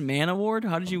 Renaissance Man Award?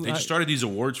 How did you? They just started these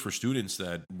awards for students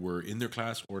that were in their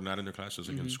class or not in their class, just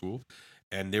like in school.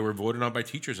 And they were voted on by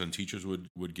teachers, and teachers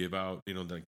would give out,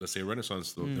 like, let's say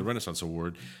Renaissance, the Renaissance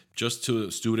Award, just to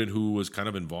a student who was kind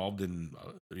of involved in,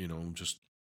 just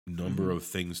number of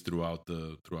things throughout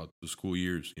the school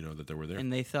years, that they were there.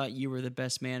 And they thought you were the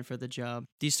best man for the job.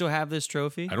 Do you still have this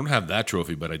trophy? I don't have that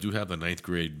trophy, but I do have the 9th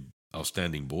grade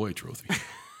Outstanding Boy trophy.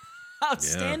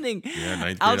 Outstanding. Yeah, 9th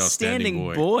grade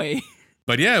Outstanding boy.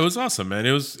 But yeah, it was awesome, man.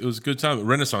 It was a good time.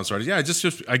 Renaissance artist. Yeah, just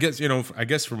I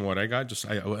guess from what I got,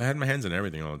 I had my hands in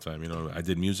everything all the time. I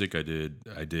did music, I did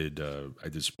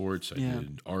sports, I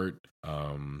did art.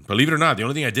 Believe it or not, the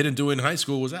only thing I didn't do in high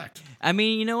school was act. I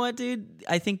mean, you know what, dude?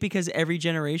 I think because every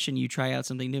generation you try out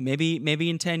something new. Maybe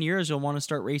in 10 years you'll want to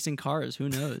start racing cars. Who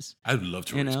knows? I'd love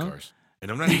to race cars. And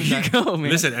I'm not even there you go,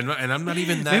 man. Listen, and I'm not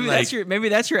even that. Maybe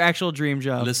that's your actual dream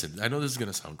job. Listen, I know this is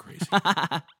gonna sound crazy.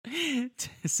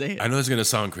 Say it. I know it's gonna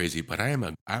sound crazy, but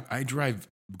I drive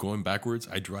going backwards.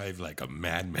 I drive like a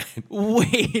madman.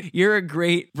 Wait, you're a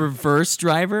great reverse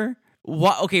driver?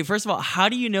 Why? Okay, first of all, how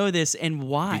do you know this and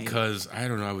why? Because I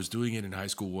don't know. I was doing it in high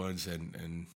school once,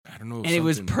 and I don't know. And it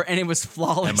was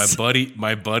flawless. And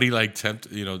my buddy like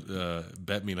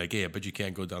bet me like, hey, I bet you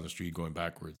can't go down the street going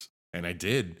backwards. And I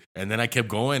did. And then I kept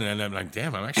going, and I'm like,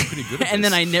 damn, I'm actually pretty good at this. And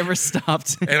then I never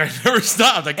stopped. And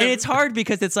it's hard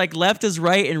because it's like left is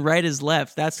right and right is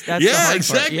left. That's the hard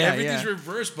exactly. Part. Everything's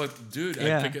reversed. But, dude,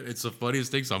 I think it's the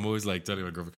funniest thing. So I'm always like telling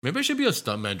my girlfriend, maybe I should be a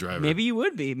stuntman driver. Maybe you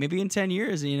would be. Maybe in 10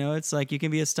 years, it's like you can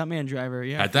be a stuntman driver.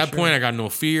 Yeah. At that point, I got no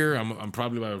fear. I'm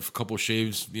probably about a couple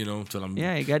shaves, till I'm.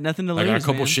 Yeah, you got nothing to lose. I got a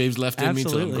couple shaves left in me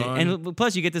till I'm gone. And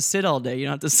plus, you get to sit all day. You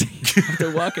don't have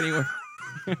to walk anywhere.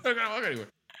 I don't gotta walk anywhere.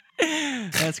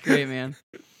 That's great, man.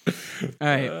 All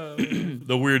right.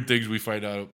 The weird things we find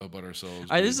out about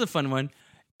ourselves. All right, this is a fun one.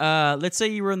 Let's say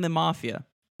you were in the mafia.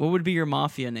 What would be your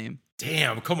mafia name?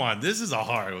 Damn, come on. This is a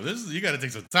hard one. You got to take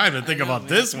some time to think about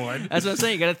this one. That's what I'm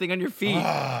saying. You got to think on your feet.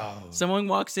 Someone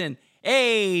walks in.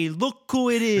 Hey, look who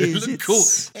it is. Look cool.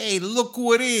 Hey, look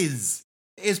who it is.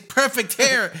 It's perfect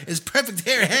hair. It's perfect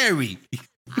hair, Harry.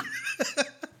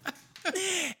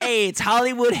 Hey, it's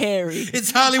Hollywood Harry.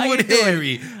 It's Hollywood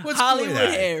Harry. What's Hollywood going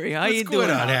on? Harry. How you doing? What's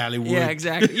going on, Hollywood? Yeah,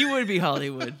 exactly. You would be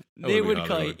Hollywood. They would call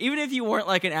you. Hollywood. Even if you weren't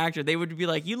like an actor, they would be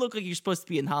like, you look like you're supposed to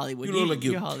be in Hollywood. You look like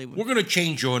you're Hollywood. We're going to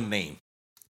change your name.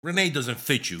 Renee doesn't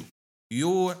fit you.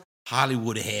 You're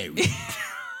Hollywood Harry.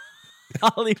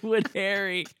 Hollywood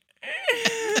Harry.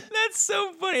 That's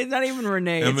so funny. It's not even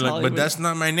Renee. It's like, but that's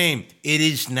not my name. It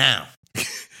is now.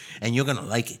 And you're going to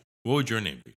like it. What would your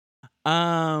name be?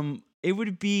 It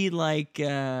would be like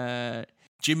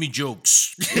Jimmy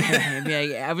Jokes.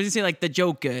 I was gonna say like the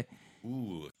Joker.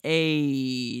 Ooh.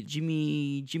 Hey,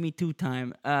 Jimmy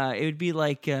two-time. It would be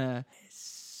like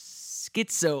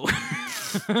Schizo.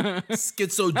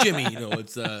 Schizo Jimmy.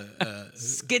 It's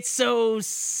Schizo.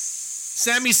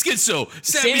 Sammy Schizo.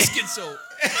 Sammy Schizo.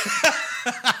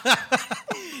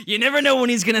 You never know when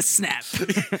he's gonna snap.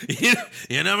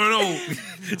 You never know.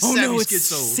 Oh no, it's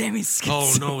Sammy Schizo.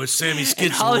 Oh no, it's Sammy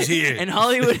Schizo here. And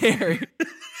Hollywood Harry.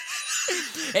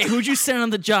 Hey, who'd you send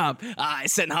on the job? I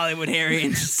sent Hollywood Harry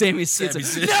and Sammy Schizo.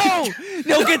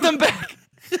 No, get them back.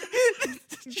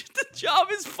 The job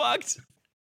is fucked.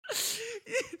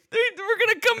 We're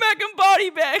gonna come back in body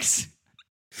bags.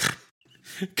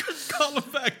 Call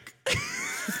him back.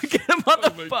 Get him on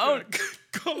the phone. God.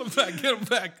 Call him back. Get him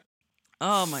back.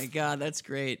 Oh my God, that's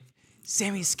great.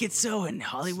 Sammy Schizo and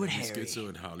Hollywood Harry. Schizo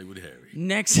and Hollywood Harry.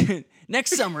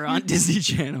 Next summer on Disney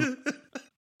Channel.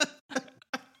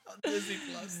 Disney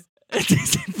Plus.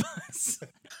 Disney Plus.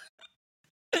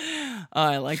 Oh,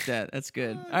 I like that. That's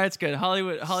good. All right, it's good.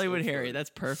 Hollywood Harry. Funny.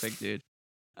 That's perfect, dude.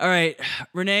 All right,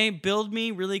 Renee, build me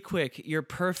really quick your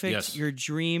perfect, your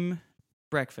dream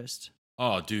breakfast.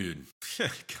 Oh, dude.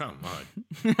 Come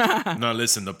on. No,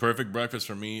 listen, the perfect breakfast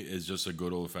for me is just a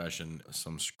good old-fashioned,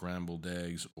 some scrambled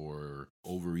eggs or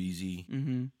over easy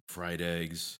fried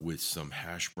eggs with some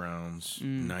hash browns,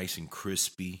 nice and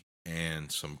crispy,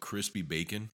 and some crispy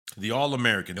bacon. The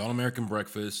all-American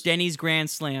breakfast. Denny's Grand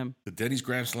Slam. The Denny's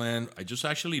Grand Slam. I just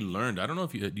actually learned. I don't know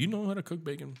if do you know how to cook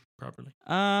bacon properly?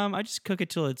 I just cook it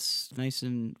till it's nice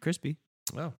and crispy.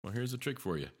 Well, here's a trick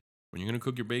for you. When you're going to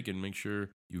cook your bacon, make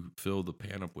sure you fill the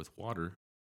pan up with water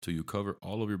till you cover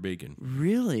all of your bacon.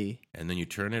 Really? And then you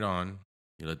turn it on.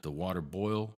 You let the water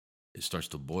boil. It starts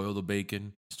to boil the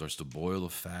bacon. It starts to boil the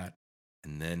fat.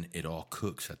 And then it all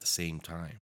cooks at the same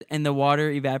time. And the water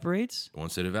evaporates?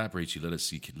 Once it evaporates, you let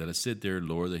it sit there,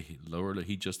 lower the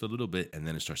heat just a little bit, and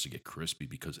then it starts to get crispy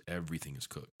because everything is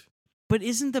cooked. But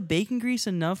isn't the bacon grease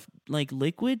enough like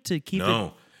liquid to keep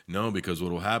it? No, because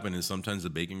what will happen is sometimes the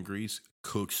bacon grease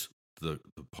cooks the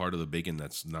part of the bacon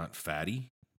that's not fatty,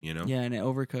 you know? Yeah, and it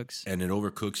overcooks. And it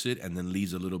overcooks it and then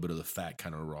leaves a little bit of the fat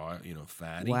kind of raw,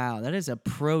 fatty. Wow, that is a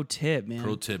pro tip, man.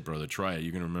 Pro tip, brother. Try it.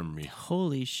 You're going to remember me.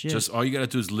 Holy shit. Just all you got to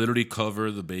do is literally cover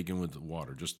the bacon with the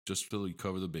water. Just till you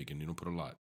cover the bacon. You don't put a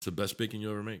lot. It's the best bacon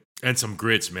you'll ever make. And some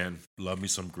grits, man. Love me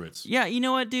some grits. Yeah, you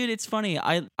know what, dude? It's funny.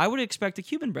 I would expect a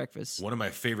Cuban breakfast. One of my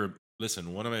favorite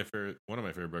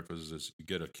breakfasts is you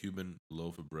get a Cuban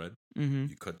loaf of bread. Mm-hmm.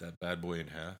 You cut that bad boy in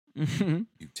half. Mm-hmm.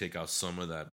 You take out some of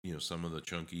that, some of the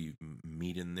chunky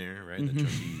meat in there, right? Mm-hmm. The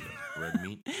chunky red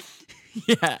meat.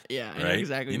 Yeah, I know right?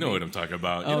 exactly. You know what I'm talking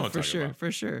about. You know what I'm talking about.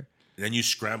 For sure. Then you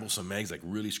scramble some eggs, like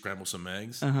really scramble some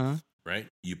eggs. Uh-huh. Right?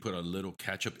 You put a little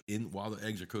ketchup in while the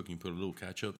eggs are cooking. You put a little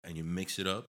ketchup and you mix it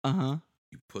up. Uh-huh.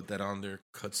 You put that on there,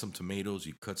 cut some tomatoes,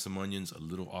 you cut some onions, a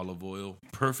little olive oil.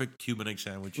 Perfect Cuban egg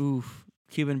sandwich. Oof.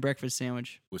 Cuban breakfast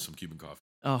sandwich. With some Cuban coffee.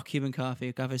 Oh, Cuban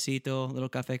coffee, cafecito, little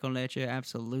café con leche.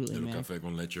 Absolutely, Little man. café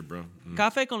con leche, bro.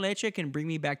 Café con leche can bring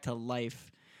me back to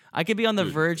life. I could be on the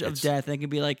verge of death and I could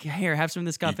be like, here, have some of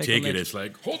this café con leche. You take it, it's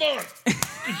like, hold on.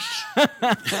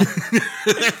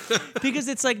 Because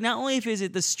it's like, not only is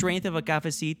it the strength of a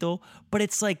cafecito, but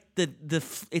it's like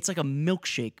it's like a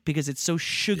milkshake because it's so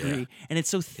sugary and it's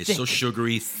so thick. It's so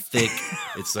sugary, thick.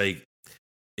 It's like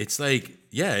a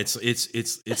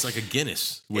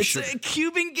Guinness with sugar. A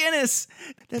Cuban Guinness.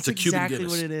 That's exactly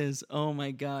Guinness. what it is. Oh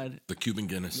my God. The Cuban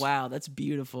Guinness. Wow, that's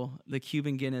beautiful. The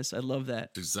Cuban Guinness. I love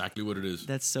that. That's exactly what it is.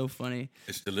 That's so funny.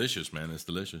 It's delicious, man. It's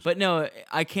delicious. But no,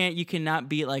 you cannot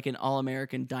beat like an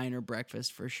all-American diner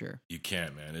breakfast for sure. You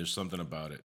can't, man. There's something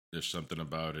about it.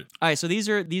 All right, so these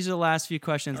are the last few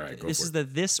questions. All right, this is the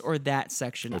this or that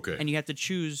section. Okay. And you have to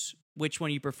choose which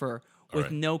one you prefer with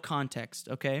no context,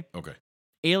 okay? Okay.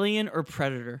 Alien or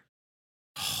Predator?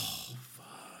 Oh,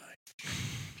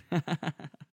 fuck.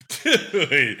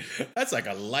 Dude, that's like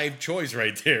a life choice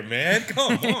right there, man.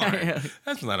 Come on.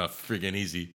 That's not a freaking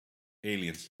easy.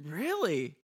 Aliens.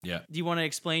 Really? Yeah. Do you want to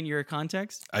explain your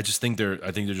context? I think they're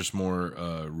just more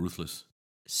ruthless.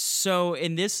 So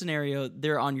in this scenario,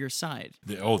 they're on your side.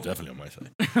 Definitely on my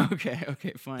side. Okay,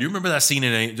 fine. Do you remember that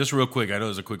scene just real quick? I know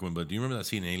it's a quick one, but do you remember that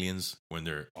scene in Aliens when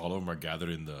all of them are gathered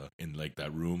in like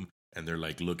that room and they're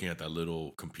like looking at that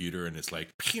little computer and it's like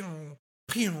pew,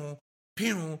 pew,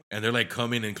 pew, and they're like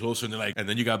coming in closer and they're like, and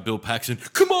then you got Bill Paxton,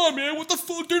 come on, man, what the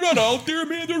fuck? They're not out there,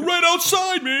 man. They're right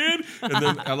outside, man. And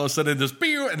then all of a sudden there's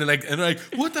pew, and they're like,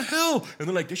 what the hell? And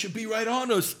they're like, they should be right on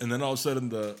us. And then all of a sudden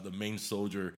the main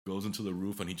soldier goes into the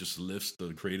roof and he just lifts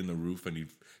the crate in the roof and he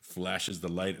flashes the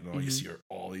light and all you see are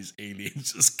all these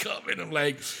aliens just coming. I'm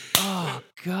like, oh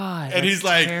God. And he's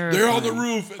like, terrifying. they're on the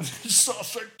roof. And it's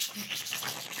like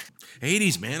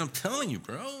 80s, man. I'm telling you,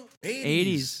 bro.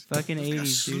 80s. Fucking 80s. A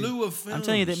slew of films. I'm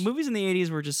telling you that movies in the 80s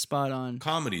were just spot on.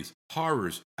 Comedies,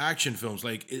 horrors, action films.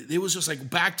 Like, it was just like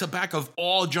back to back of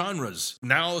all genres.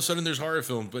 Now all of a sudden there's horror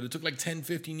films, but it took like 10,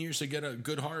 15 years to get a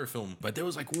good horror film. But there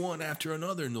was like one after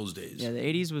another in those days. Yeah, the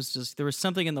 80s was just, there was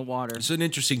something in the water. It's an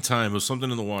interesting time. It was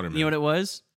something in the water, man. You know what it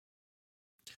was?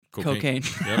 Cocaine.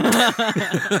 Yep.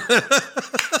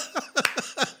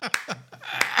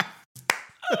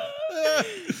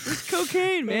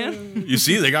 Cocaine, man. You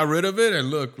see, they got rid of it, and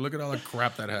look at all the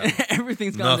crap that happened.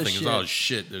 Everything's gone to Nothing. shit. It's all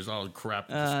shit. There's all crap.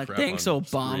 Thanks, on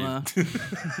Obama.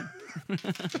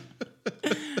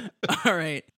 All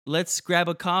right. Let's grab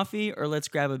a coffee or let's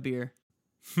grab a beer.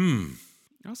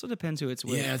 It also depends who it's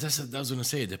with. Yeah, that's what I was going to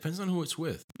say. It depends on who it's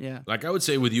with. Yeah. Like, I would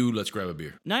say with you, let's grab a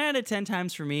beer. 9 out of 10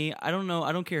 times for me, I don't know.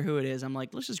 I don't care who it is. I'm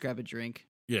like, let's just grab a drink.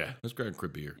 Yeah, let's grab a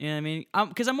quick beer. You know what I mean?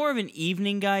 Because I'm more of an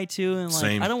evening guy, too. And like,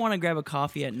 Same. I don't want to grab a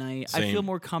coffee at night. Same. I feel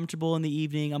more comfortable in the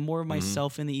evening. I'm more of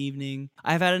myself in the evening.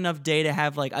 I've had enough day to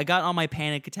have, like, I got all my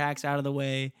panic attacks out of the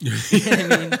way. You know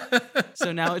what I mean?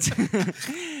 So now it's...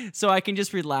 so I can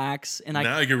just relax. And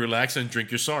now you can relax and drink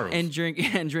your sorrows. And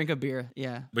drink a beer,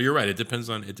 yeah. But you're right. It depends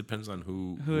on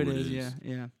who it is.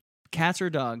 Yeah. Cats or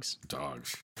dogs?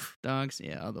 Dogs,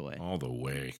 yeah, all the way. All the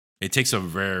way. It takes a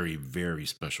very, very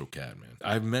special cat, man.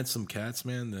 I've met some cats,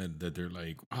 man, that they're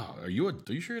like, wow, are you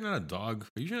sure you're not a dog?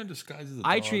 Are you sure you're not disguised as a dog?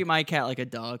 I treat my cat like a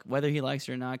dog, whether he likes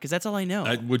it or not, because that's all I know.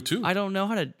 I would too. I don't know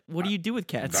how to. What do you do with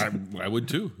cats? I would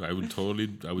too. I would totally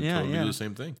do the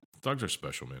same thing. Dogs are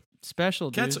special, man.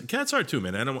 Special, dude. Cats are too,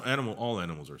 man. All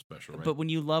animals are special, right? But when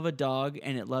you love a dog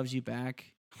and it loves you back,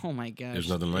 oh my gosh, there's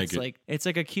nothing like it. It's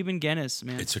like a Cuban Guinness,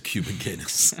 man. It's a Cuban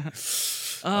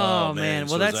Guinness. Oh, man.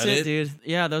 So Well, is that's that it, dude.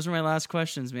 Yeah, those are my last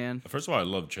questions, man. First of all, I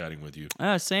love chatting with you.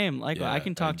 Same. Like, Yeah, I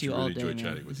can talk I to you all really day, enjoy man.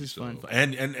 chatting with This you. is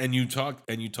fun. And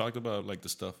you talked about like the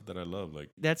stuff that I love. Like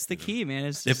That's the key, man.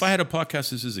 It's if I had a podcast,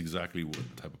 this is exactly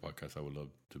what type of podcast I would love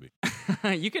to be.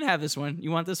 You can have this one.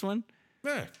 You want this one?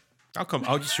 Yeah, I'll come.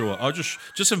 I'll just show up. I'll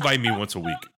just invite me once a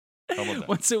week. How about that?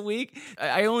 Once a week?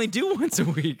 I only do once a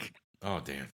week. Oh,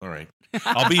 damn. All right.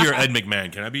 I'll be your Ed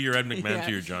McMahon. Can I be your Ed McMahon Yeah,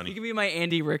 to your Johnny? You can be my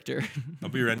Andy Richter. I'll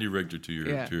be your Andy Richter to your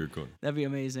Yeah. to your Cody. That'd be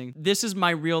amazing. This is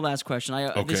my real last question.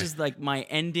 This Okay. is like my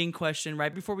ending question.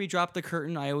 Right before we drop the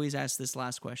curtain, I always ask this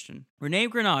last question. Renee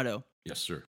Granado, Yes,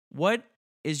 sir. what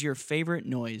is your favorite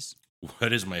noise?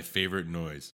 What is my favorite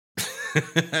noise?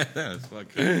 That's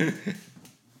fucking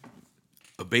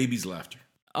a baby's laughter.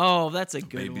 Oh, that's a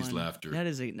good baby's one. laughter. That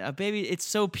is a baby. It's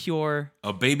so pure.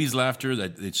 A baby's laughter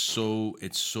that it's so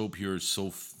pure.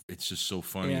 It's just so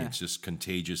funny. Yeah. It's just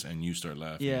contagious, and you start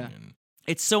laughing. Yeah. And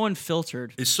It's so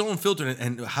unfiltered. it's so unfiltered.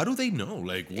 And how do they know?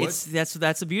 Like what? That's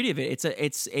the beauty of it.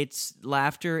 It's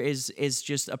laughter is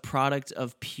just a product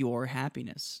of pure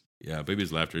happiness. Yeah,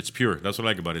 baby's laughter. It's pure. That's what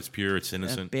I like about it. It's pure. It's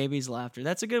innocent. Baby's laughter.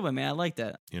 That's a good one, man. I like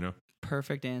that. You know.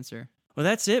 Perfect answer. Well,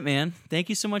 that's it, man. Thank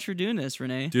you so much for doing this,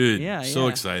 Renee. Dude, yeah, so yeah.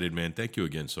 excited, man. Thank you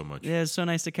again so much. Yeah, it's so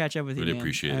nice to catch up with you, Really man.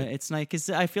 appreciate it. It's nice because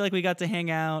I feel like we got to hang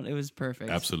out. It was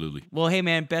perfect. Absolutely. Well, hey,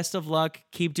 man, best of luck.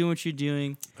 Keep doing what you're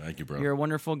doing. Thank you, bro. You're a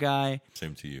wonderful guy.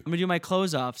 Same to you. I'm going to do my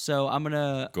close off. So I'm going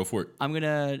to Go for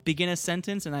it. begin a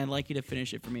sentence, and I'd like you to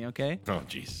finish it for me, okay? Oh,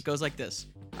 jeez. It goes like this.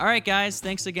 All right, guys,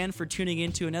 thanks again for tuning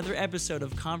in to another episode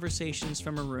of Conversations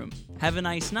from a Room. Have a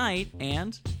nice night,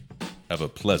 and Have a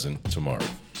pleasant tomorrow.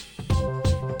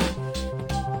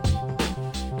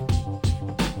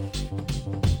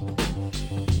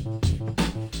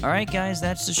 all right, guys,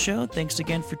 that's the show. Thanks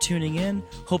again for tuning in.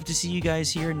 Hope to see you guys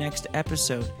here next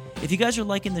episode. If you guys are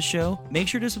liking the show, make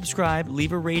sure to subscribe,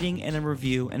 leave a rating and a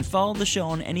review, and follow the show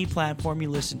on any platform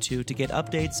you listen to get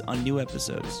updates on new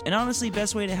episodes. And honestly,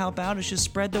 best way to help out is just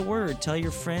spread the word. Tell your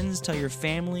friends, tell your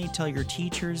family, tell your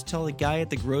teachers, tell the guy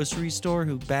at the grocery store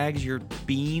who bags your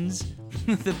beans,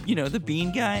 the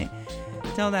bean guy.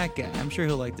 Tell that guy. I'm sure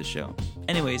he'll like the show.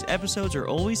 Anyways, episodes are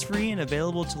always free and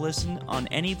available to listen on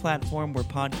any platform where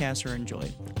podcasts are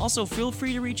enjoyed. Also, feel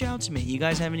free to reach out to me. You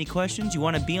guys have any questions? You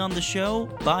want to be on the show?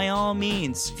 By all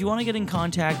means. If you want to get in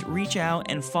contact, reach out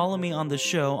and follow me on the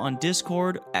show on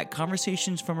Discord at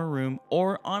Conversations from a Room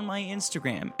or on my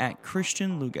Instagram at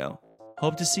Christian Lugo.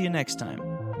 Hope to see you next time.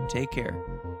 Take care.